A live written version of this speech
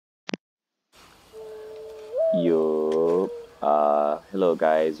Yo, hello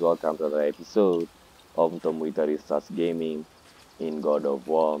guys, welcome to another episode of Tomuitaristas Gaming in God of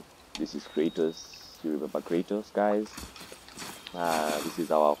War. This is Kratos, you remember Kratos guys? This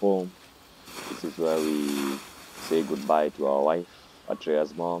is our home. This is where we say goodbye to our wife,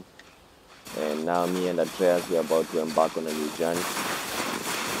 Atrea's mom. And now me and Atreas, we're about to embark on a new journey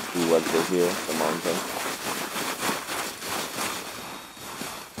towards the hill, the mountain.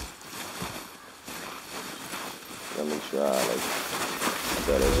 Make sure I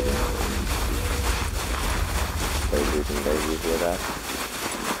got everything guys, you hear that?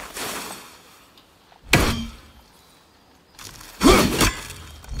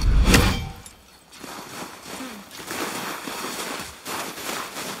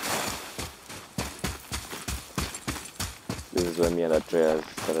 This is when me and Atreas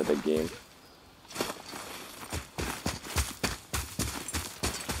started the game.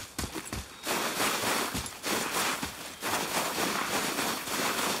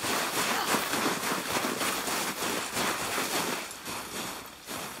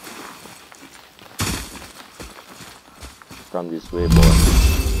 Come this way, boy.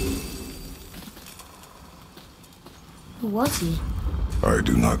 Who was he? I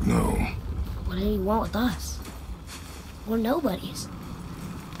do not know. What did he want with us? We're nobodies.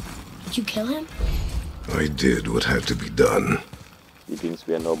 Did you kill him? I did what had to be done. He thinks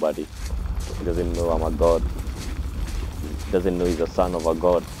we are nobody. He doesn't know I'm a god. He doesn't know he's a son of a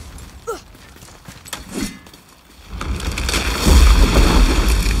god.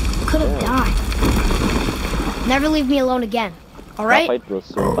 Could have died. Never leave me alone again. All right? That fight was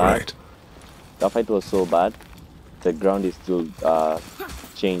so bad. That fight was so bad. The ground is still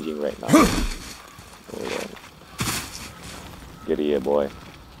changing right now. Get here, boy.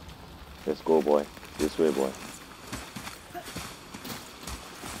 Let's go, boy. This way, boy.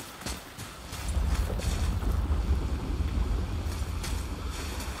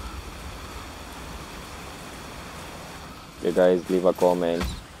 You guys, leave a comment.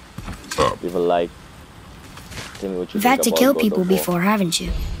 Leave a like. Tell me what you You've think had to about kill God people of War. before, haven't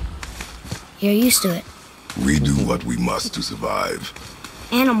you? You're used to it. We do what we must to survive.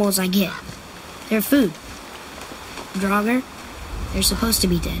 Animals, I get. They're food. Draugr, they're supposed to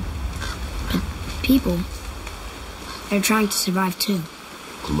be dead. But people, they're trying to survive too.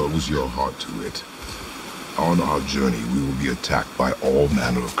 Close your heart to it. On our journey, we will be attacked by all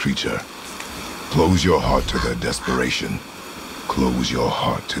manner of creature. Close your heart to their desperation. Close your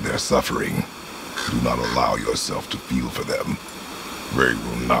heart to their suffering. Do not allow yourself to feel for them. They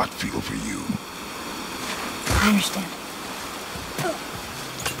will not feel for you. I understand.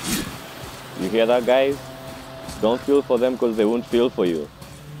 You hear that, guys? Don't feel for them because they won't feel for you.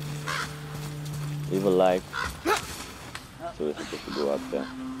 Leave a like. So we're supposed to go up there.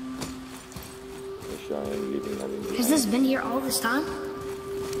 Make sure I am leaving nothing behind. Has this been here all this time?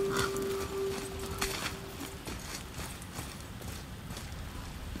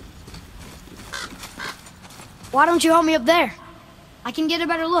 Why don't you help me up there? I can get a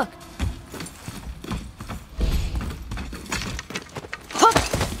better look. Hup!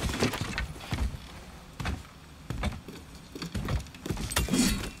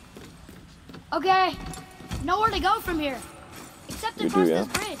 Okay, nowhere to go from here, except You across do, yeah?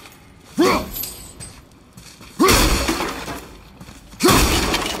 this bridge.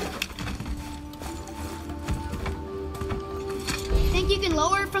 Think you can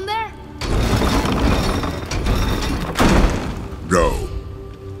lower it from there? Go.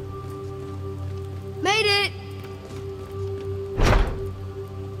 Made it!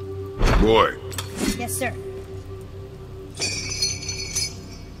 Boy. Yes, sir.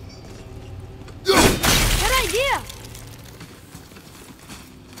 Good idea!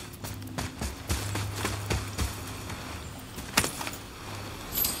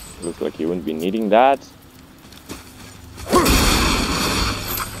 Looks like you wouldn't be needing that.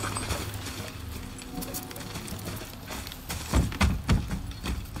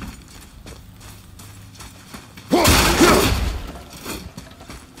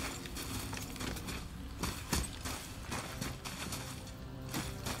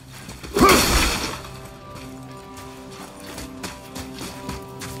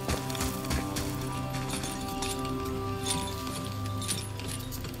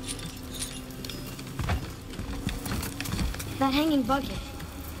 That hanging bucket.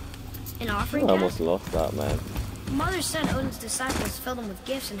 An offering I cat? almost lost that, man. Mother said Odin's disciples fill them with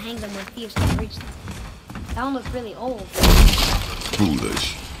gifts and hang them where thieves can reach them. That one looked really old.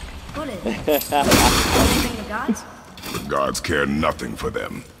 Foolish. What is it? Anything the gods? The gods care nothing for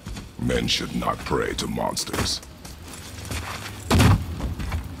them. Men should not pray to monsters.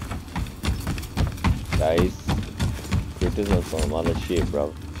 Guys, Kratos on some other shit,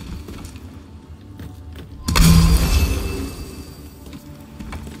 bro.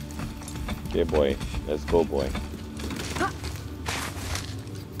 Okay, boy. Let's go, boy.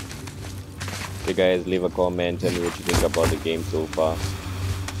 Hey guys, leave a comment. Tell me what you think about the game so far.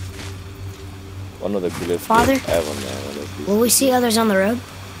 One of the coolest Father? games ever, man. Honestly. Will we see others on the road?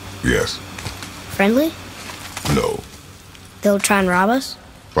 Yes. Friendly? No. They'll try and rob us?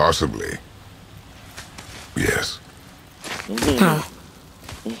 Possibly. Yes. Oh.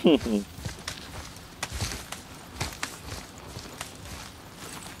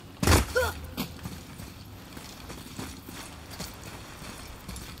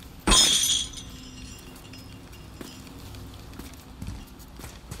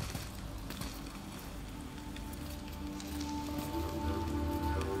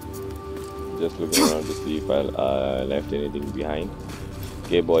 Just looking around to see if I left anything behind.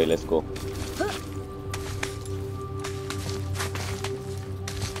 Okay, boy, let's go.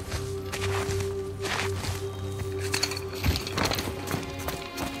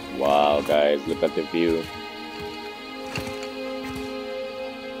 Wow, guys, look at the view.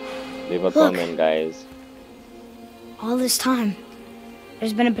 Leave a comment, guys. All this time,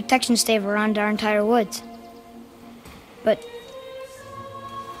 there's been a protection stave around our entire woods. But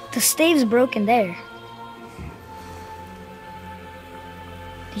the stave's broken there.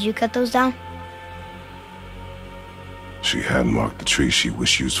 Did you cut those down? She had marked the tree she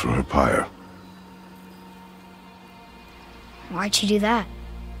wished used for her pyre. Why'd she do that?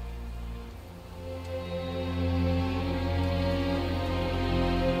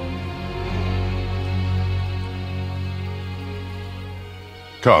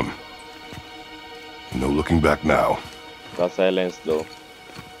 Come. No looking back now. Got silence though.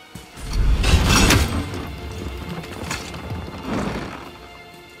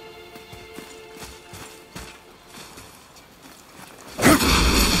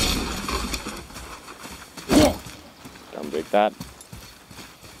 Can't break that.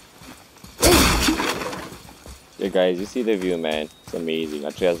 Yeah, guys, you see the view, man. It's amazing. I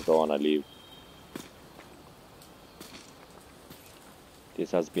just don't wanna leave.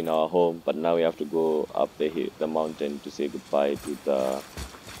 This has been our home, but now we have to go up the mountain to say goodbye to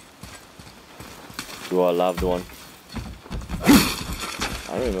our loved one.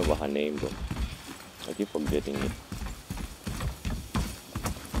 I don't remember her name though. I keep forgetting it.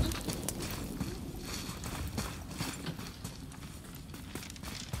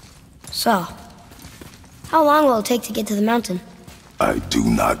 So, how long will it take to get to the mountain? I do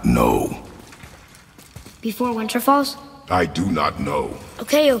not know. Before winter falls? I do not know.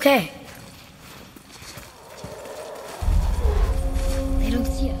 Okay, okay. They don't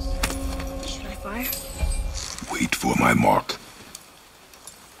see us. Should I fire? Wait for my mark.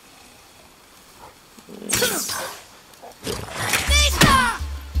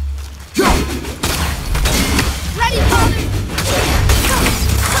 Ready, father!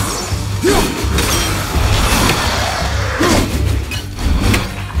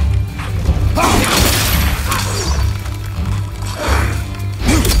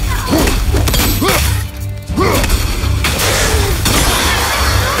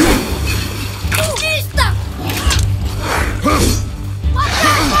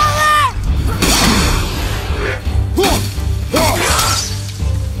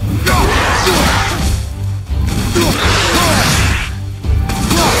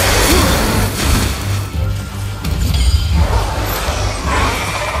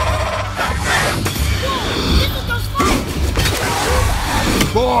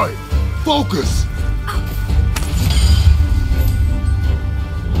 Boy, focus!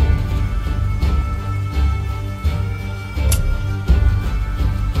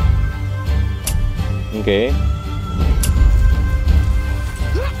 Okay.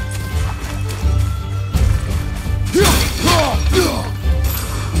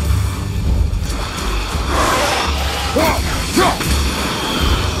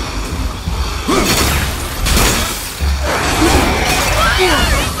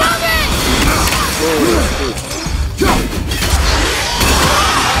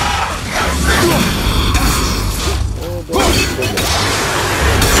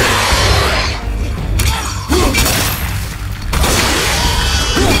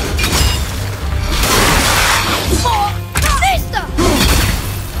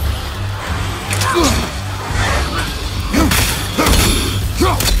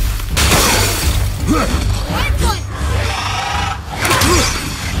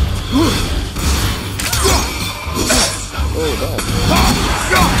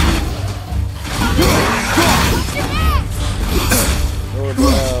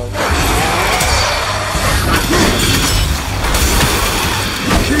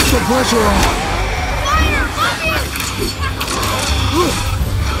 pressure on! Fire!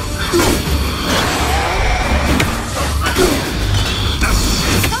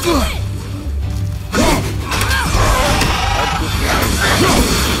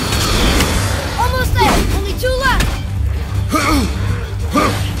 Almost there! Only 2 left!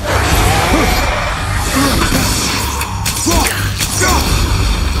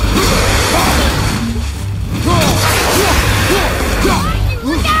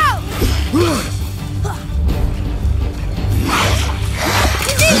 Look out!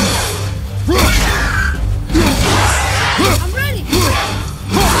 I'm ready!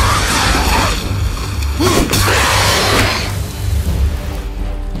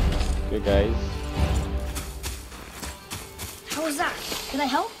 Okay, guys. How was that? Did I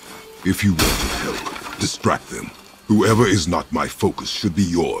help? If you want to help, distract them. Whoever is not my focus should be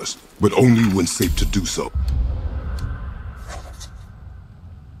yours, but only when safe to do so.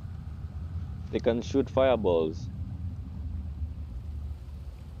 They can shoot fireballs.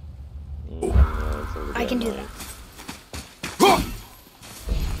 I can do that.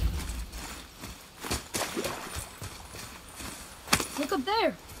 Look up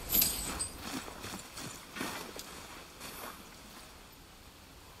there.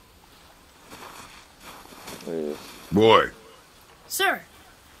 Boy, Sir.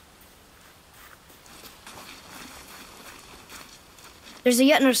 There's a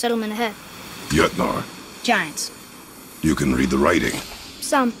Yetnar settlement ahead. Yetnar, Giants. you can read the writing.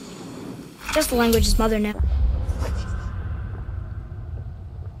 Some. Just the language his mother knew.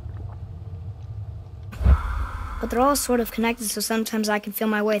 But they're all sort of connected, so sometimes I can feel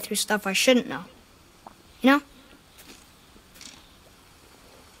my way through stuff I shouldn't know. You know?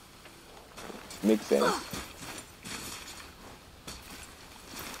 Makes sense.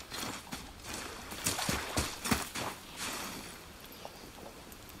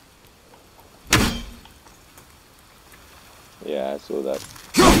 Yeah, I saw that.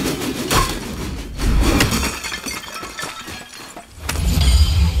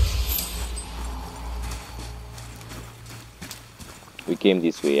 We came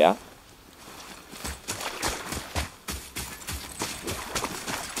this way, yeah?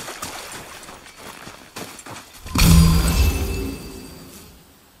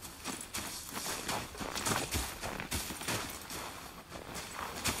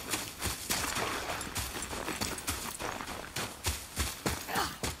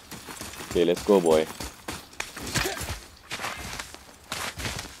 Okay, let's go, boy.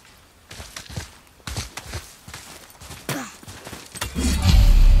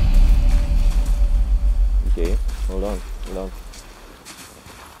 Okay, hold on, hold on.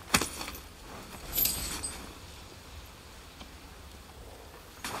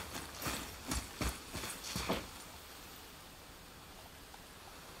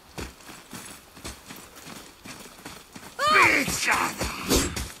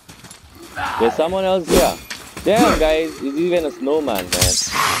 There's someone else here. Damn, guys, it's even a snowman, man.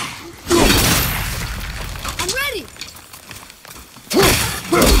 I'm ready!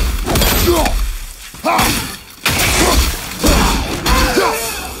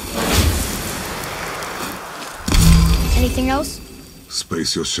 Anything else?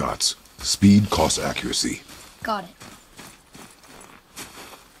 Space your shots. Speed costs accuracy. Got it.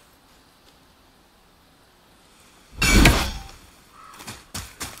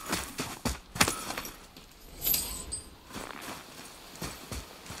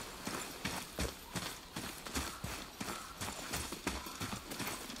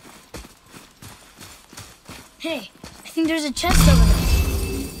 Hey, I think there's a chest over there.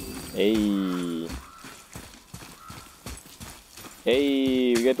 Hey.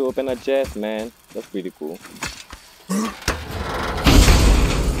 Hey, we get to open a chest, man. That's pretty cool.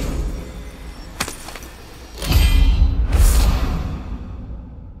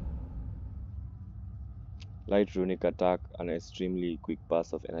 Light runic attack, an extremely quick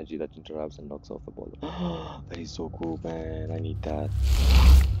burst of energy that interrupts and knocks off a ball. That is so cool, man. I need that.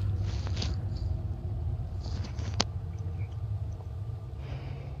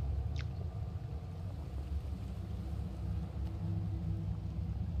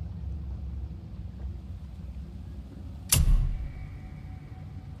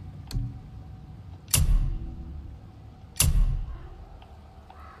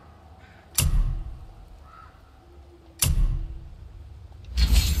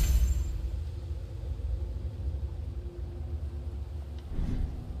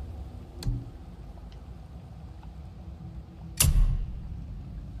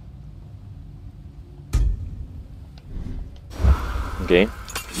 Okay.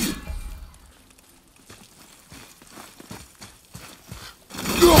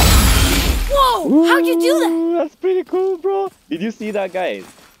 Whoa! How'd you do that? That's pretty cool, bro. Did you see that, guys?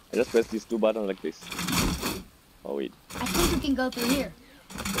 I just pressed these two buttons like this. Oh wait. I think we can go through here.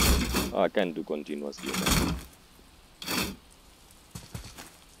 Oh, I can't do continuously.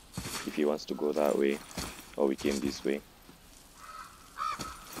 If he wants to go that way, or we came this way.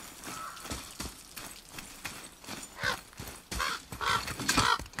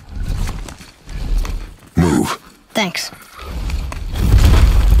 Move. Thanks.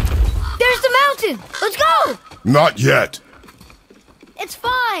 There's the mountain! Let's go! Not yet. It's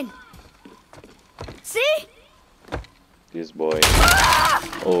fine. See? This boy.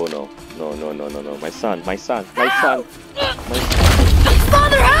 Oh no. No. My son. Father, help!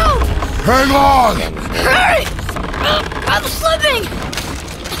 Hang on! Hurry! I'm slipping!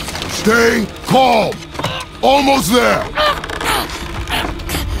 Stay calm. Almost there.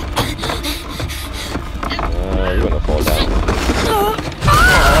 You're gonna fall down.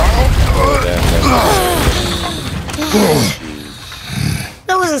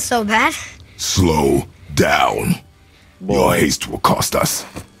 That wasn't so bad. Slow down. Your haste will cost us.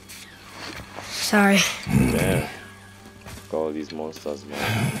 Sorry. Yeah. Look at all these monsters,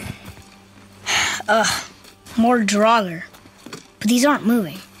 man. More Draugr. But these aren't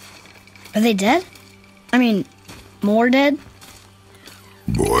moving. Are they dead? I mean, more dead?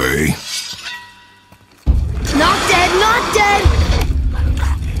 Boy. Not dead, not dead!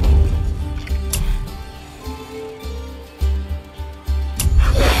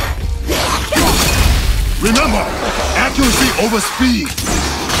 Remember, accuracy over speed.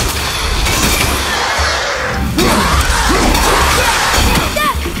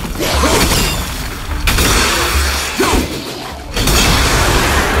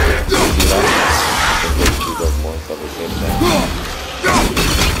 Those monsters at the same time.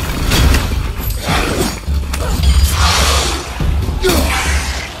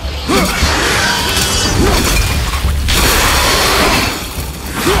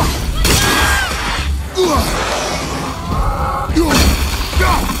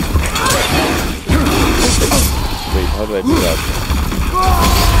 Wait, how do I do that?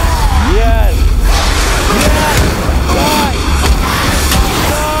 Yes! Die!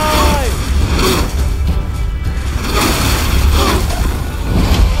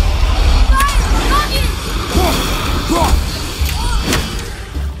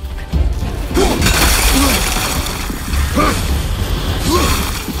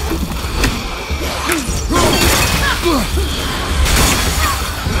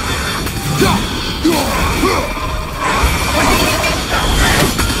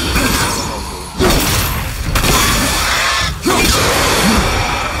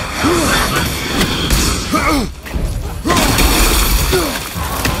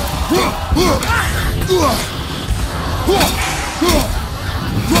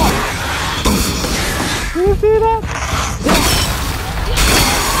 You see that?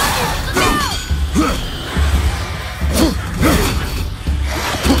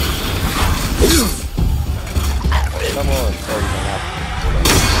 Come on,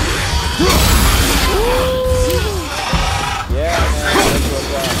 yeah, man, let's go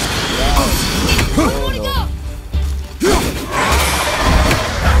down. Oh, no.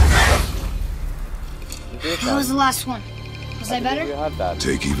 That was the last one. Was I better? You had that.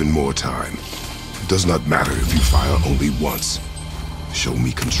 Take even more time. It does not matter if you fire only once. Show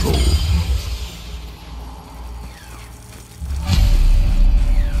me control.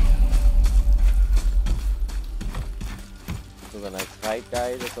 This was a nice fight,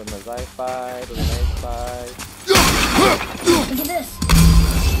 guys. This was a nice fight. It was a nice fight. Look at this.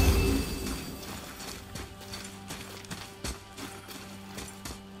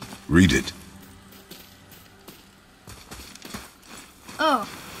 Read it. Oh,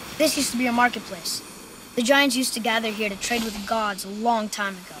 this used to be a marketplace. The giants used to gather here to trade with the gods a long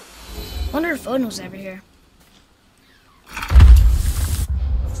time ago. Wonder if Odin was ever here.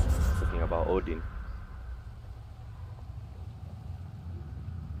 Talking about Odin.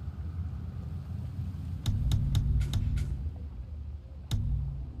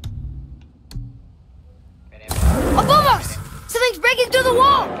 Above us! Something's breaking through the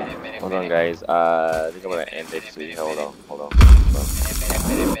wall! Hold on, guys. I think I'm gonna end it soon. Hold on.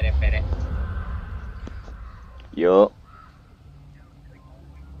 Yo.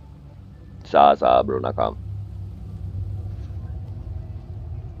 Sa bro nakam.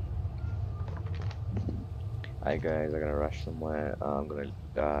 Hi guys, I'm gonna rush somewhere. I'm gonna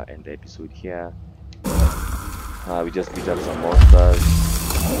end the episode here. We just beat up some monsters.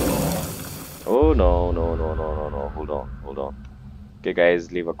 Oh no. Hold on. Okay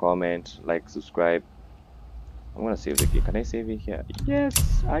guys, leave a comment, like, subscribe. I'm gonna save the game. Can I save it here?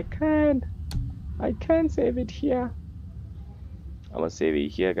 Yes, I can. I can't save it here. I'm gonna save it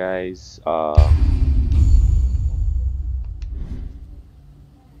here, guys.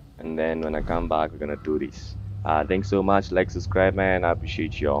 And then when I come back, we're gonna do this. Thanks so much. Like, subscribe, man. I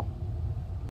appreciate y'all.